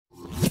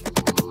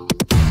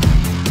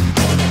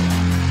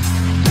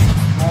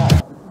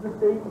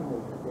safety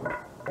measure, okay?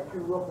 That's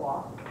your roof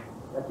lock.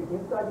 That's your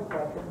inside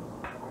deflection.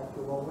 And that's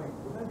your low wing.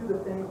 We're going to do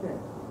the same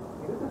thing.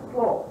 Okay, this is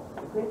slow.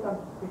 The pace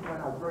I'm speaking right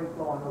now is very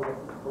slow. I know that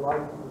a lot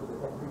of you with the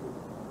tech people,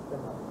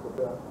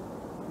 but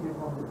you just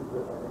want to do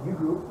this as a new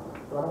group,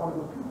 so I don't want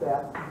to go too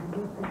fast.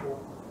 You lose people.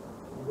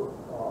 You go,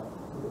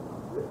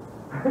 good.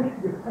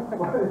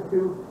 One of the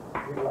two,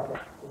 you go like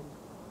that.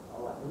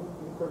 All right, you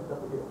need to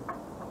up here.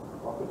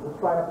 Okay, let's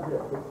try it up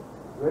here. Okay,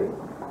 ready?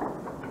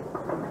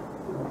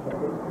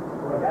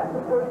 That's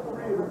the first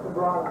three of the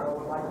sombrada I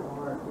would like to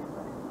learn.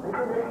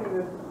 Information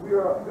is we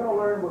are going to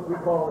learn what we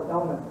call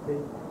elements.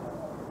 Okay?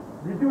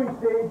 We're doing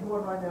stage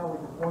one right now,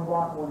 which is one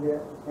block, one hit,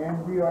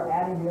 and we are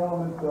adding the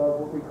elements of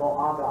what we call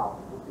agave,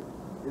 which is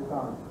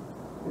dishonest.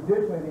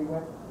 Additionally, they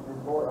went in this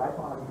board. I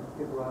found you could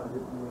skip around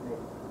and just really make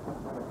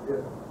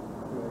this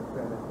doing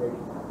experimentation.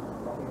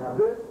 Okay, now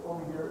this over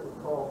here is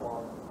called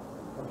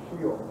a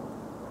shield,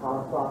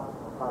 Inosanto,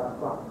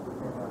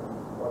 depending on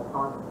what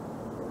time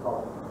they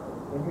call it.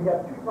 And you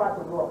have two types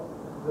of rope.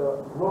 This is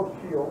a rope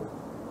shield.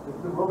 This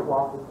is a rope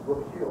block. This is a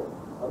rope shield.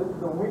 Now this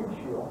is a wing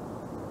shield.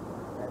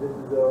 And this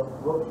is a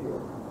rope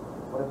shield.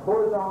 When it's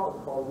horizontal,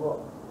 it's called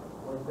rope.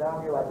 When it's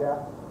down here like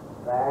that,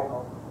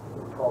 diagonal,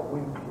 it's called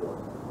wing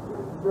shield. So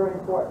this is very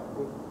important.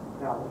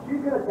 Now, she's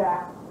going to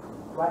attack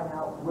right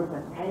now with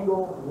an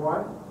angle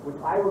 1, which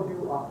I will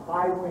do a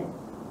high wing.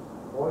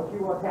 Or she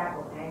will attack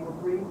with angle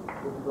 3,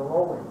 which is a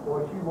low wing.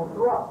 Or she will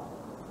thrust,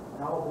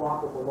 and I will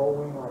block with a low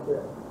wing like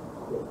this.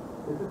 Okay.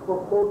 This is for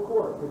close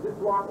quarter, because this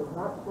block is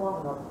not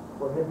strong enough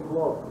for heavy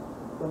blows.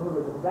 So in other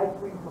words, if the guy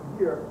swings from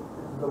here,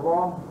 this is the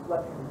wrong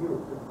deflection to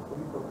use. This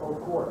is for close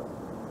quarter.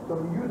 So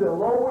when you use a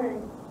low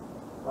wing,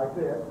 like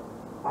this,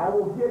 I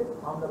will hit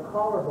on the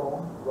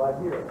collarbone right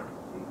here.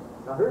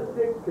 Now her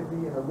stick could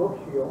be in a look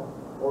shield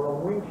or a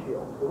wing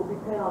shield. It will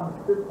depend on the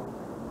system.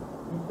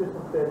 Each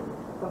system says,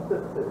 some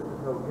system says this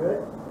is no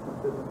good, some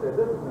system says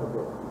this is no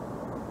good.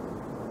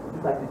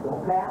 Just like this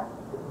don't pass,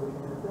 this is what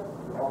you do the system.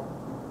 You all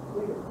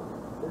complete it.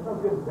 There's no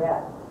good and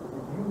bad.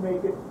 If you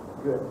make it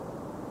good.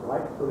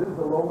 Right? So this is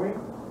the low wing.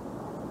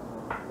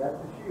 That's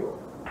the shield.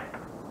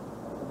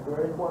 That's a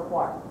very important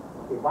part.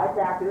 Okay, by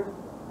factor,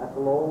 that's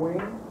the low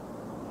wing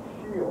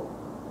shield.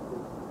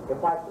 If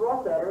I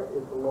thrust at her,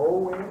 it's the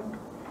low wing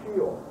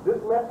shield.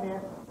 This left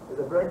hand is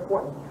a very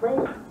important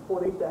training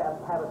before they used to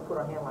have us put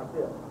our hand like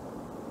this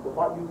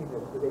without using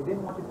this, because they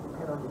didn't want you to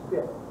depend on your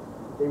stick.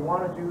 They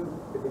wanted you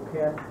to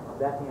depend on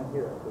that hand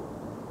here.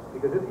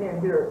 Because this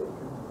hand here is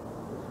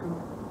scoop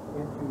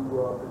into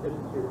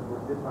positions here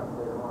for this one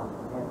later on,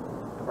 and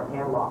for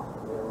hand locks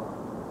later on.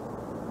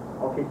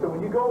 Okay, so when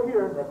you go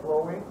here, that's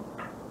low wing,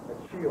 that's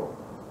shield.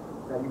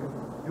 Now you can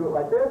do it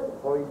like this,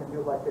 or you can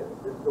do it like this.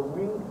 This is the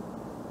wing.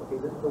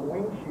 Okay, this is the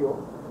wing shield.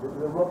 This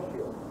is the rope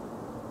shield.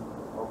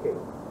 Okay,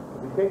 so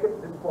we take it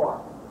this far.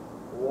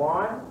 1,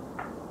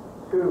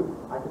 2.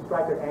 I can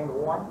strike at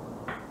angle 1.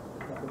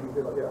 This can be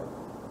here like here.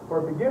 For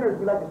beginners,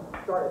 we like to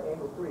start at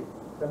angle 3.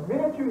 The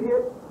minute you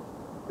hit,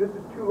 this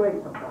is too late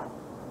sometimes.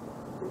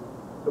 Okay.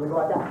 So we go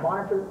like that.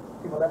 Monitor.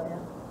 See my left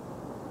hand?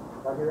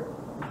 Right here.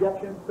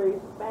 Ejection,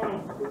 space,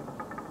 bang. Okay.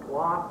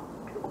 Lock,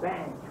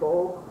 bang,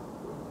 choke.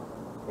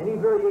 Any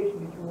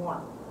variation that you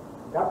want.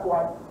 That's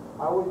why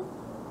I always,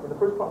 in the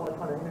first part when I was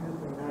trying to introduce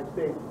in the United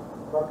States,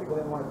 a lot of people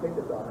didn't want to take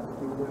this on. I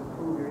think it will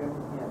improve your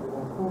empty hand. It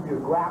will improve your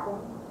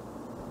grappling.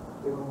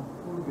 It will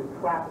improve your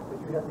trapping,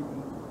 because you have to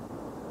be,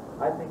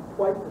 I think,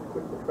 twice as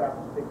quick to trap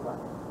and stick like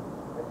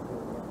that.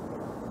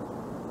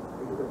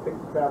 Because the stick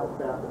travels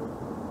faster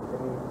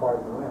than any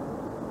part of the limb.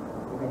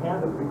 In the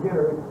hands of a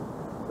beginner,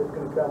 it's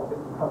going to travel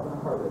 50 miles an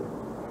hour.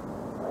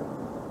 Right?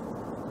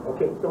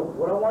 Okay, so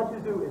what I want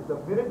you to do is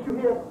the minute you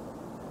hit,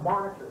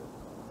 monitor.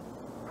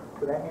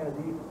 So that hand is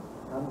easy.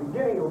 Now in the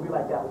beginning, it will be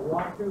like that.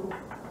 1, 2.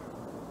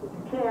 If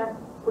you can,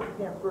 put your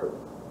hand first.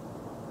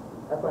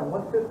 That's why in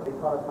one system, they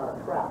taught us how to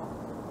trap.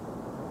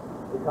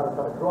 They taught us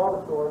how to draw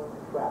the sword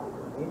and trap it.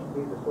 In ancient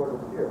days, the sword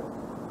was here.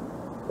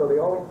 So they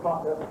always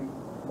taught us to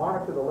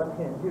monitor the left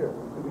hand here.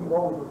 So we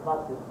always were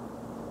taught this,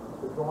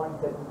 the drawing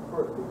technique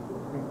first. They used to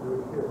swing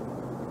through it here.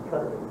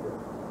 Cut it right here.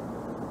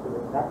 So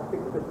that's the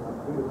stick position.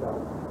 Let's do this out.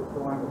 The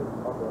drawing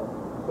of the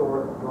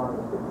sword and drawing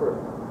of the stick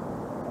first.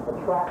 A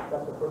trap,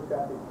 that's the first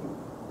trap they teach.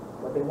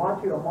 But they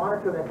want you to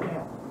monitor that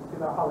hand. You see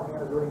now how the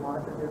hand is already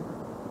monitored here?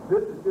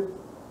 This is just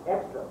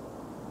extra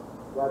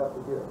right up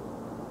to here.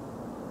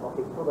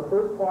 Okay, so the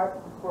first part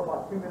is for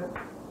about 2 minutes.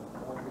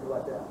 I want you to do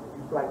like that.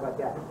 You strike like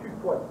that. Just shoot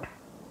twice.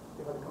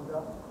 See how it comes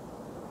out?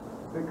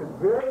 Because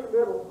very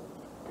little,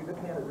 see, this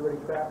hand is already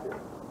trapped here.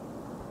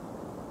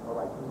 All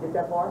right, can you get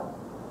that far?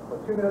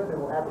 For 2 minutes, and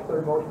we'll add the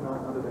third motion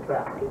on under the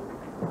trap.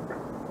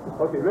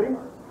 Okay, ready?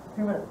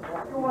 2 minutes.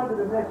 Now, go on to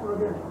the next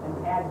one here and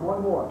add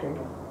one more, okay?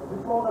 Is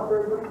this long enough for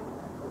everybody?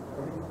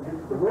 This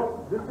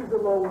is the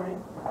low wing.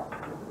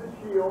 This is the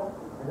shield.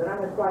 And then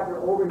I'm going to strike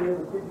her over here,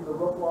 which gives you the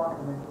rope lock,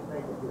 and then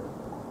snake it here.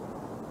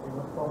 Okay,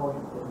 let's slow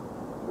motion.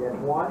 Yes,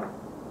 1,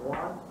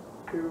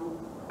 2,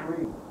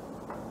 3.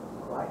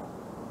 Right?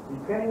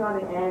 Depending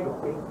on the angle,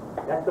 okay?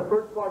 That's the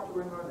first part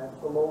you're going to learn. That's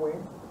the low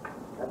wing.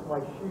 That's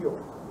my shield.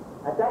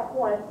 At that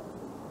point,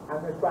 I'm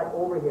going to strike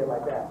over here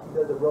like that. She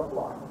does a rough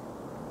block.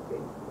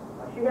 Okay?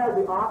 Now she has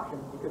the option,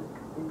 because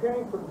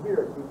depending from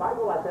here, if I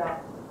go like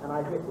that and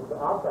I hit with the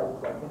outside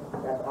reflection,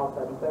 that's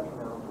outside reflection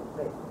now into the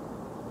snake.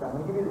 So I'm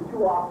going to give you the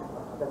two options.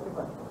 That's too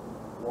much.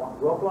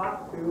 Rough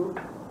block, 2,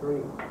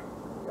 3.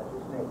 That's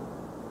your snake.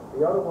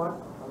 The other one,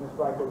 I'm going to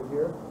strike over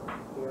here.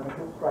 Okay, I'm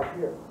going to strike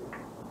here.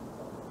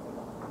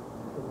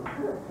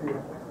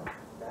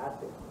 That's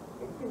it.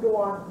 Okay, you can go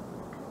on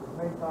as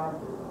many times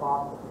as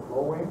possible.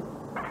 Low wing,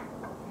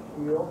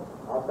 shield,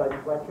 outside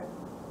deflection,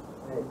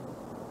 snake.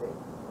 Okay.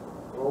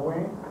 Low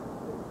wing.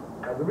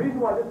 Now the reason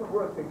why this one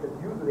works is because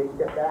usually they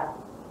step back,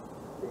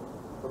 okay,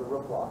 for the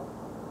rough block.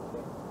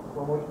 Okay.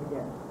 Slow motion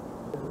again.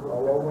 This is a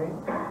low wing.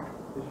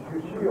 This is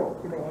your shield.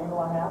 See the angle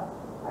I have?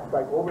 I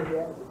strike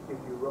overhead, which gives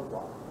you a rough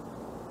block.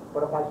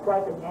 But if I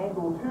strike an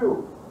angle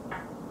 2,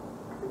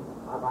 see,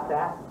 I'm like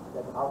that,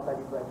 that's outside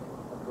deflection.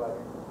 That's right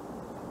in.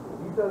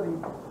 These are the,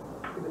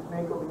 see the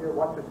snake over here?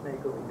 Watch the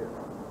snake over here.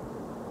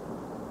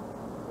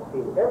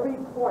 Okay, every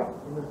point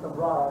in the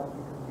sombrada,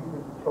 you can use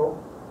it to choke,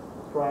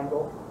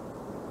 strangle,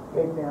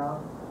 take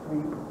down,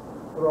 sweep,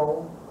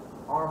 throw,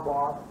 arm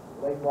bar,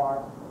 leg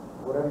bar,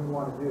 whatever you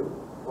want to do,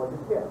 or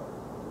just hit.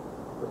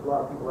 There's a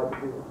lot of people like to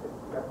do this.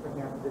 That's the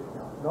hand position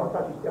now. Notice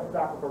how she steps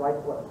back with the right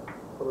foot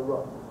for the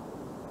rook.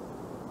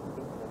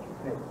 Okay, that's your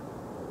snake.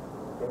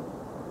 Okay?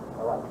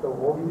 Alright, so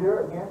over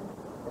here again,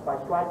 if I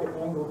strike at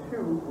angle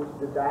 2, which is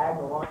the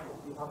diagonal line, you'll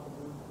see how she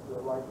moves to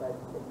the right side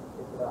and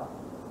takes it out.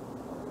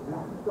 This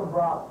is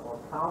sombrada,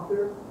 or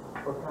counter,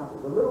 or counter.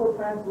 The literal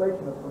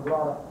translation of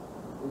sombrada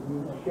would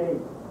mean shade.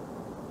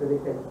 So they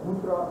say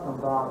contra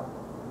sombrada,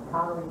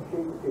 countering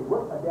shade to shade.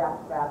 What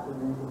adapts faster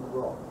than anything in the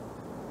world?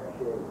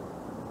 Shade.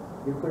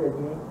 You play a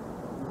game,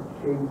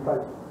 shade, you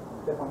try to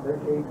step on their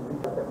shade, and you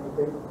try to step on your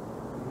shade.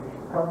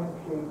 You're coming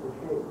shade to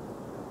shade.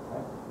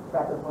 Right? In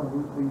fact, that's one of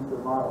Bruce Lee's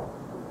model.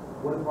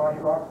 What is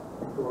martial arts?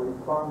 So you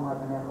respond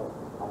like an echo,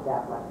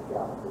 adapt like a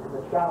shadow. Because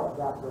the shadow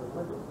adapts very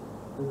quickly.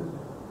 So this is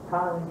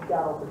countering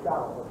shadow for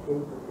shadow, or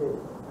shade for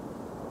shade.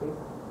 Okay?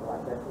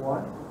 Alright, that's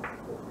 1.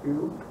 That's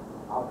 2.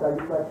 Outside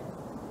reflection.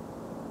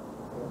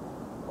 Okay?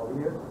 Over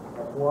here.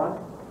 That's 1.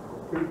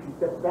 That's 2. She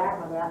steps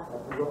back on that.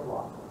 That's the rook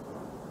block.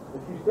 If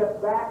she steps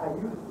back,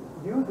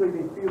 usually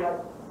they feel like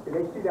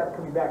they see that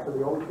coming back, so they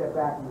always step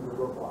back and use the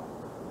rook block.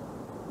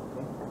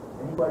 Okay?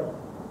 Any questions?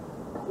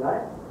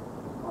 Got it?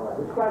 All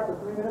right. Let's try it for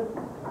 3 minutes,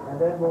 and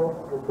then we'll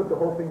put the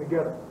whole thing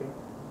together. Okay?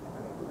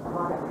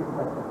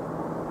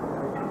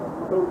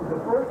 So the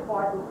first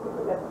part, let's put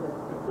the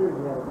series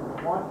together.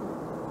 1,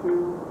 2,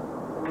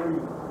 3.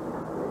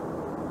 Okay.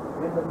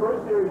 In the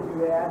first series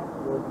you had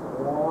was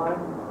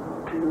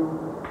 1,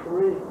 2,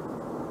 3.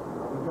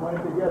 We join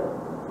it together.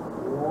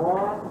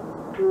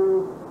 1,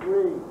 2,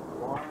 3.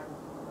 1,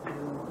 2,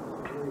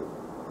 3.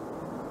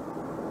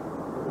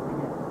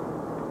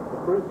 The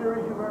first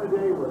series you learned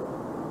today was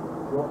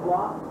rook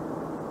block,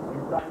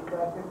 inside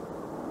deflection,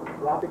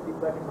 drop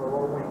deflection, or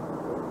low wing.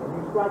 When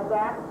you strike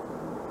back,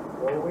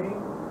 low wing,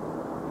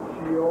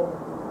 shield,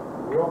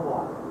 rook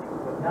block.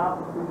 But now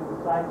completed the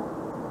cycle.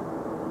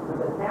 Does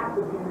it have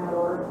to be in that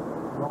order?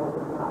 No, it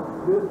does not.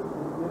 This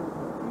is just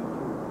to teach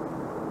you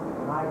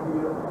an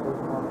idea of what's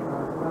going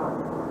on.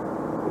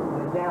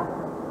 An example.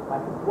 I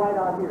can slide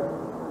out here,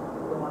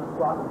 someone's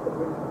spot, and put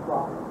it in the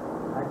spot.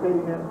 I say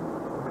to him,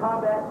 in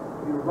combat,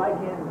 your right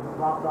hand is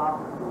dropped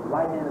off, your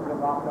right hand is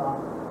dropped off,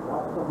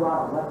 watch the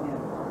rock, left hand.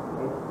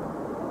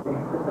 Okay.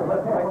 The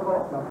left hand,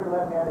 I'm sure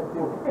left hand is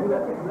too.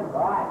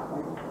 Alright,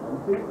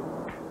 you see?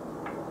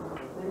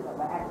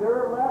 At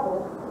their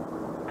level,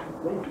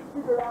 they should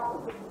figure it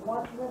out within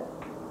 1 minute.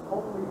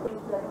 Hopefully 30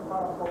 seconds,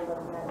 I'll hold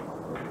left hand.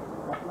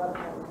 That's left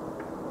hand.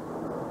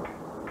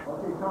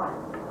 Okay,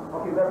 time.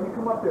 Okay, Larry, you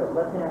come up there,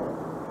 left hand.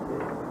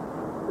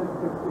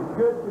 It's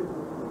good to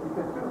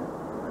because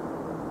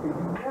you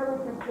never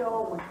can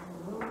tell when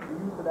you lose the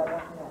use of that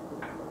left hand.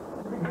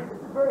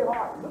 It's very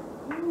hard. It looks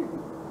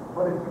easy,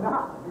 but it's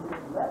not.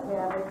 Because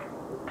left-handed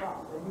is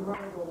tough. Then you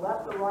run into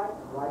left to right,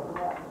 right to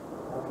left.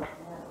 That's left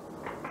hand.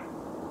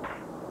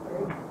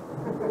 Okay?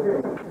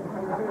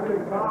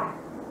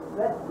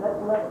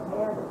 That's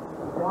left-handed.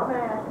 So I'm going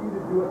to ask you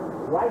to do it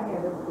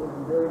right-handed, so it'll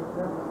be very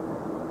simple.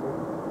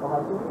 Okay? All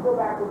right, so we go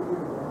back over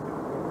here again.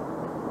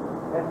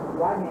 That's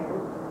right-handed.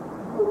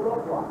 You do a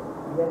rook block.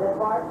 You get that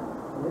part?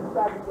 The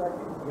inside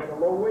deflection, you get a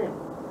low wing.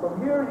 From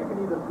here, you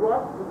can either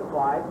thrust with the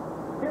 5,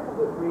 hit with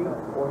the 3,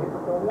 or hit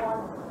with the 1,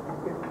 and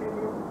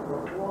continue the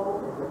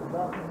flow if there's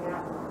nothing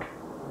happening.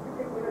 You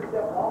can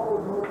intercept all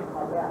those motions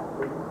like that.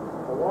 So you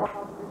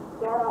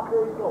start off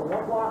very slow.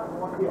 1 block and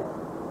 1 hit.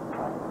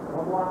 Right?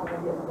 1 block and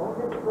 1 hit. Don't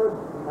hit the first.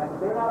 Like,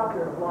 they're not up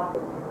there to block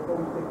it. You can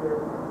always stick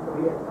there so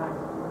he has time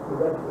to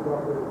register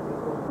up there. It's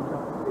supposed to do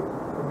something.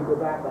 And you go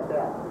back like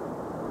that.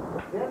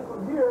 Then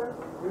from here,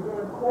 you're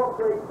going to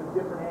incorporate the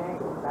different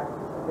angles. That's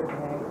a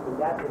different angle. So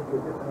that gives you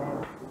a different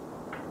angle.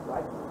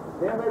 Right?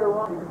 Then later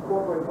on, you can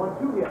incorporate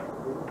 1-2 hits.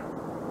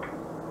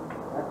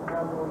 That's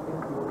now going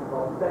into what we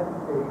call the second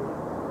stage.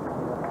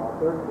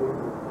 Third stage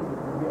is two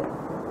hits.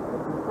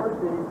 The first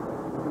stage,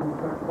 you can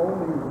return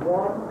only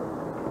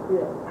 1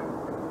 hit.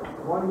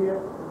 one hit,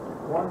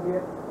 one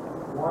hit,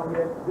 one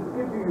hit. This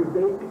gives you your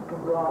basic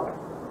sombrada.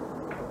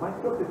 My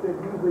instructor says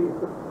usually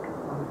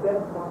on the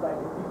 7th month I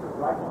can teach it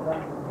right on that.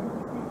 You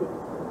usually teach it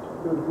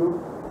to a group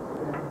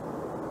in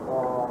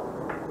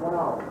 1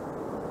 hour.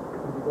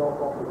 You develop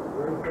off of it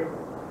very quick.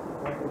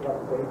 Once you got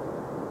the basics.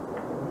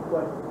 Any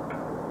questions?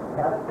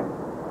 Have it?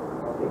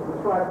 Okay, let's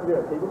try it up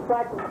there. Okay, let's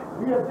practice.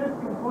 We have just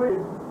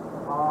completed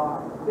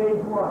stage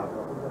 1.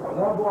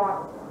 One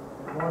block,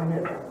 one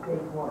hit,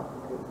 stage 1.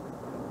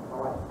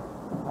 All right.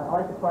 I'd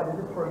like to try this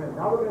for a minute.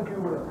 Now we're going to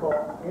do what is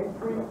called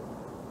entry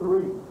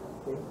 3.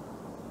 Okay?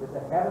 There's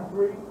a heaven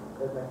 3,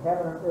 there's a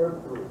heaven and earth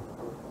 3.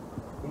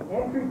 The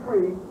entry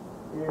 3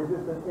 is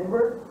just an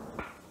invert,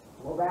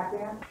 low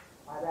backhand,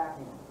 high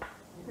backhand.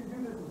 You can do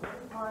this as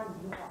many times as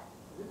you want.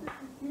 This is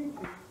to teach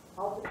you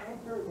how to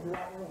enter into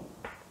that range.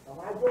 Now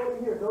when I go over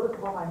here, notice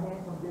how my hand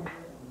comes in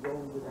here and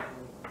goes into that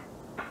range.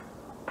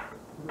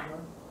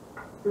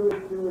 To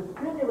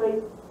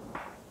stimulate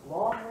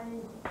long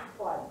range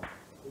fighting.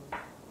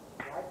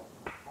 Right?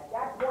 At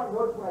that point,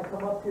 notice when I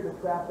come up here to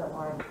trap that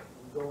line,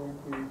 you go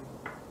into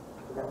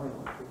that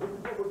range. So this is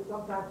what we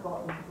sometimes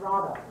call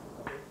Sumbrada.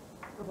 Okay?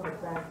 This is what a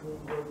Spanish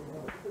name goes in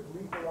English. This is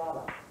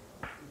retirada.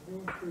 It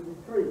means to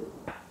retreat.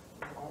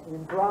 And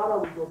in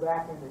Brada, we go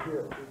back into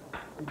here.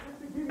 It's just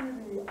to give you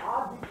the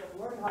object of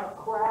learning how to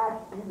crash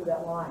into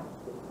that line.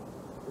 Okay?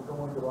 To go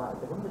into the line.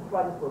 So we're going to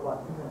try this for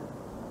about 2 minutes.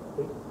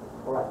 Okay?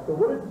 All right, so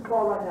what is this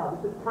called right now?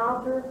 This is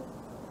counter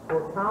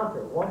or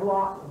counter. One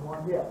block and one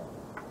hit.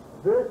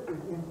 This is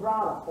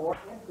entrada or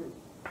entry.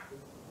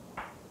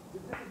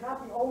 This is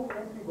not the only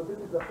entry, but this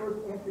is the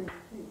first entry you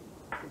teach.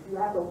 If you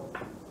have to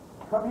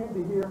come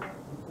into here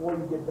before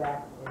you get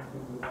back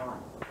into the line.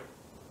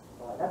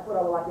 All right, that's what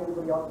I would like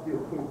everybody else to do.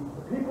 Okay,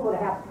 the people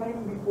that have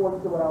training before,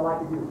 this is what I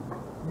like to do.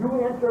 You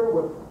enter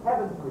with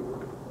heaven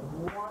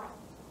 3. 1,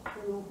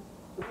 2,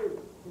 3.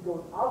 He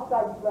goes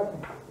outside the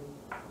flexion.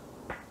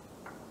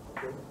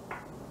 Okay.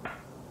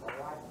 All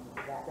right,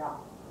 back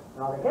out.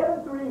 Now the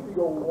heaven 3, if you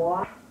go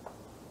 1,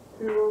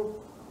 2,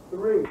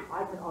 3,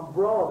 I can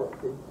umbrella this.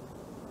 See?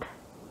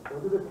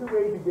 Those are the 2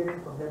 ways you get in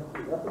from heaven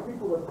 3. That's the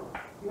people that,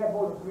 if you have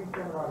more than 3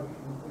 seminars, you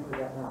should do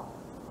that now.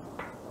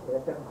 Okay,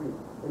 that's heaven 3.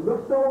 It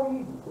looks so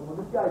easy. So when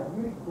this guy's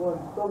really going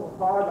so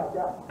hard like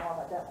that,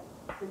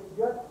 his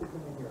guts is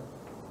in here.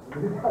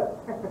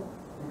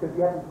 Because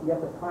you have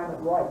to time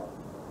it right.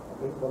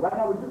 Okay, so right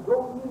now we just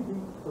go easy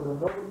so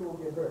that nobody will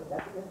get hurt.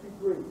 That's entry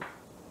 3.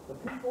 The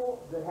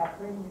people that have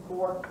training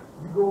before,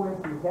 you go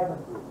into heaven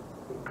 3.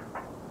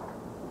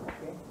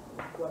 Okay?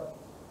 What?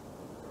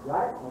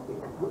 Got it? Okay.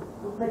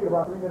 Let's make it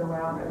about 3 minute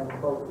round and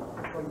then vote.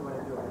 What do you want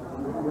to do?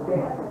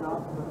 Okay?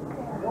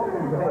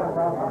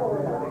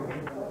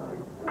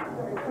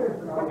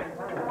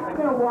 It's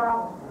been a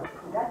while.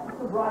 That's just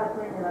some broader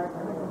training, and I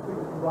think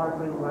some broader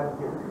training right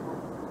here.